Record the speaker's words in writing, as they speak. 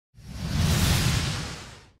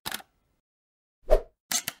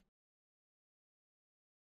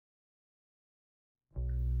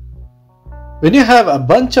When you have a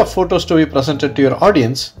bunch of photos to be presented to your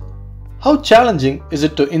audience, how challenging is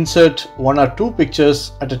it to insert one or two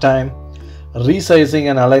pictures at a time,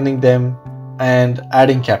 resizing and aligning them, and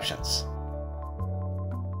adding captions?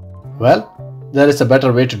 Well, there is a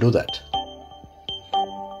better way to do that.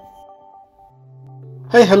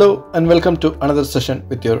 Hey, hello, and welcome to another session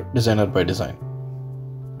with your Designer by Design.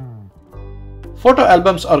 Photo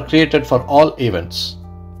albums are created for all events.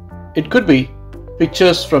 It could be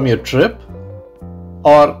pictures from your trip,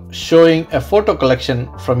 or showing a photo collection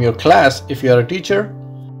from your class if you are a teacher,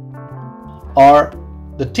 or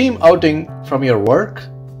the team outing from your work,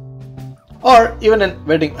 or even a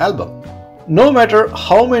wedding album. No matter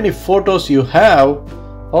how many photos you have,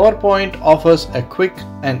 PowerPoint offers a quick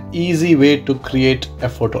and easy way to create a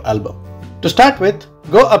photo album. To start with,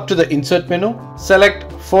 go up to the Insert menu,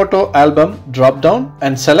 select Photo Album drop-down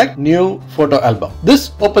and select New Photo Album.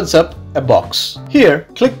 This opens up a box. Here,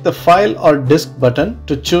 click the File or Disk button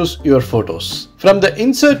to choose your photos. From the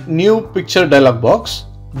Insert New Picture dialog box,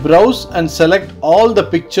 browse and select all the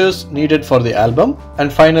pictures needed for the album,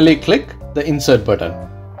 and finally click the Insert button.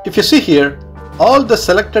 If you see here, all the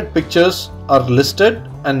selected pictures are listed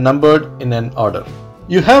and numbered in an order.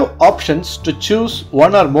 You have options to choose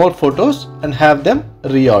one or more photos and have them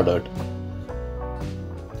reordered.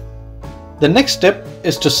 The next step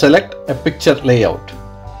is to select a picture layout.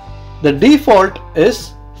 The default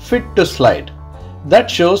is Fit to Slide. That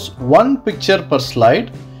shows one picture per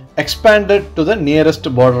slide expanded to the nearest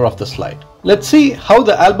border of the slide. Let's see how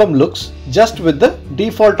the album looks just with the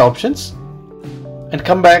default options and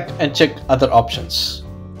come back and check other options.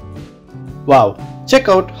 Wow, check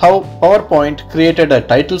out how PowerPoint created a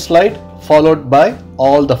title slide followed by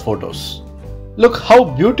all the photos. Look how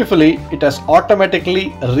beautifully it has automatically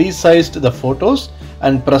resized the photos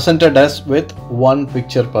and presented us with one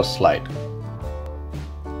picture per slide.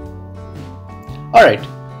 Alright,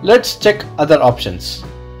 let's check other options.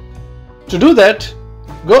 To do that,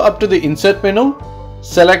 go up to the Insert menu,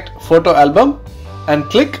 select Photo Album and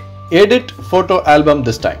click Edit Photo Album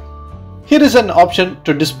this time. Here is an option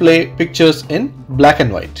to display pictures in black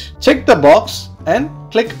and white. Check the box and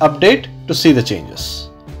click Update to see the changes.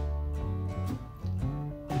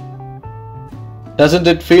 Doesn't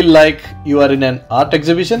it feel like you are in an art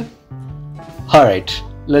exhibition? Alright,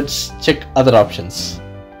 let's check other options.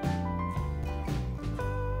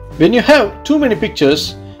 When you have too many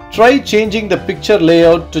pictures, try changing the picture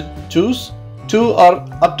layout to choose 2 or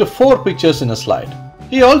up to 4 pictures in a slide.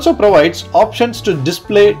 He also provides options to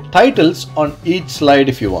display titles on each slide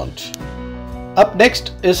if you want. Up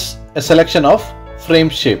next is a selection of frame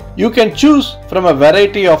shape. You can choose from a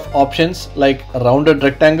variety of options like rounded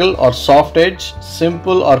rectangle or soft edge,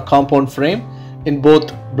 simple or compound frame in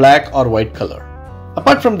both black or white color.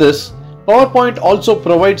 Apart from this, PowerPoint also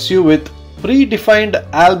provides you with predefined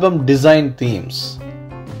album design themes.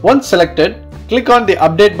 Once selected, click on the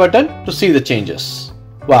Update button to see the changes.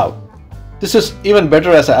 Wow, this is even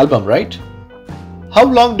better as an album, right? How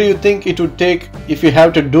long do you think it would take if you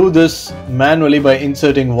have to do this manually by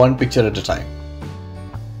inserting one picture at a time?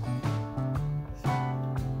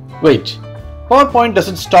 Wait, PowerPoint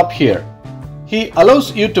doesn't stop here. He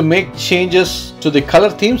allows you to make changes to the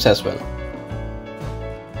color themes as well.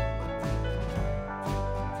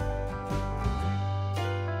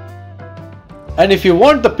 And if you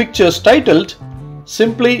want the pictures titled,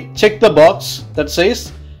 simply check the box that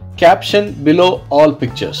says Caption below all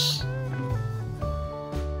pictures.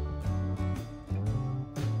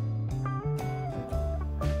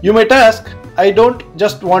 You might ask, I don't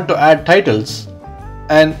just want to add titles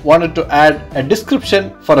and wanted to add a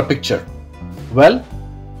description for a picture. Well,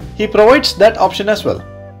 he provides that option as well.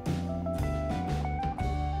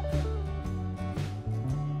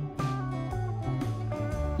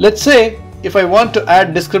 Let's say if I want to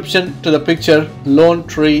add description to the picture Lone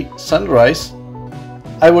Tree Sunrise,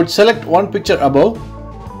 I would select one picture above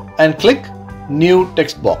and click New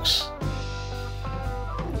Text Box.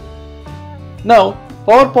 Now,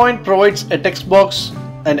 PowerPoint provides a text box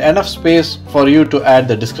and enough space for you to add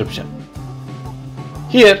the description.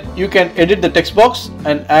 Here you can edit the text box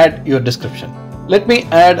and add your description. Let me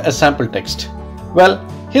add a sample text. Well,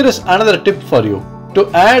 here is another tip for you. To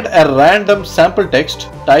add a random sample text,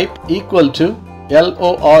 type equal to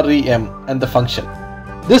LOREM and the function.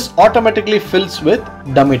 This automatically fills with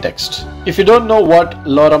dummy text. If you don't know what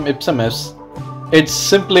lorem ipsum is, it's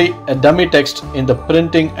simply a dummy text in the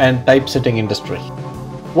printing and typesetting industry.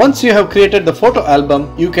 Once you have created the photo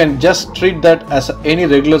album, you can just treat that as any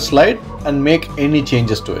regular slide and make any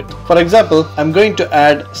changes to it. For example, I'm going to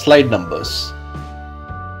add slide numbers.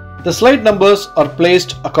 The slide numbers are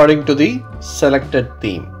placed according to the selected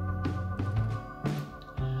theme.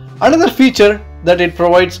 Another feature that it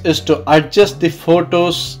provides is to adjust the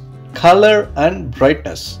photo's color and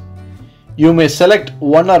brightness. You may select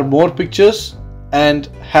one or more pictures and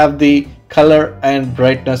have the color and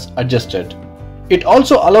brightness adjusted. It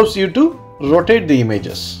also allows you to rotate the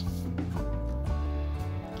images.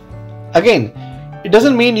 Again, it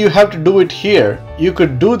doesn't mean you have to do it here. You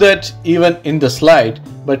could do that even in the slide,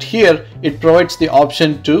 but here it provides the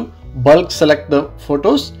option to bulk select the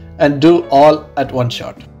photos and do all at one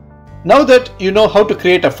shot. Now that you know how to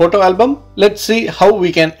create a photo album, let's see how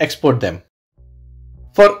we can export them.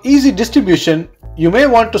 For easy distribution, you may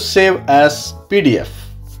want to save as PDF.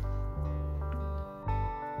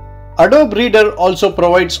 Adobe Reader also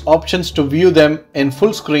provides options to view them in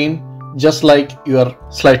full screen, just like your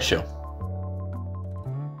slideshow.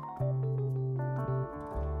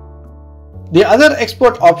 The other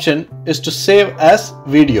export option is to save as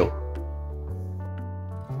video.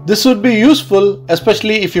 This would be useful,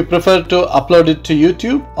 especially if you prefer to upload it to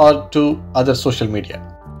YouTube or to other social media.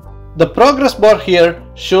 The progress bar here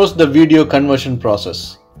shows the video conversion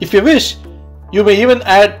process. If you wish, you may even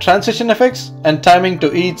add transition effects and timing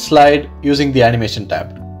to each slide using the animation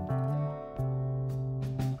tab.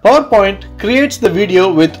 PowerPoint creates the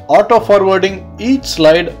video with auto-forwarding each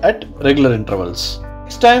slide at regular intervals.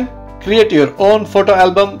 Next time, create your own photo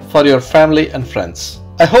album for your family and friends.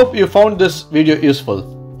 I hope you found this video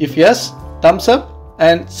useful. If yes, thumbs up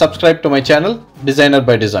and subscribe to my channel, Designer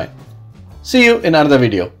by Design. See you in another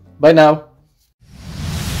video. Bye now.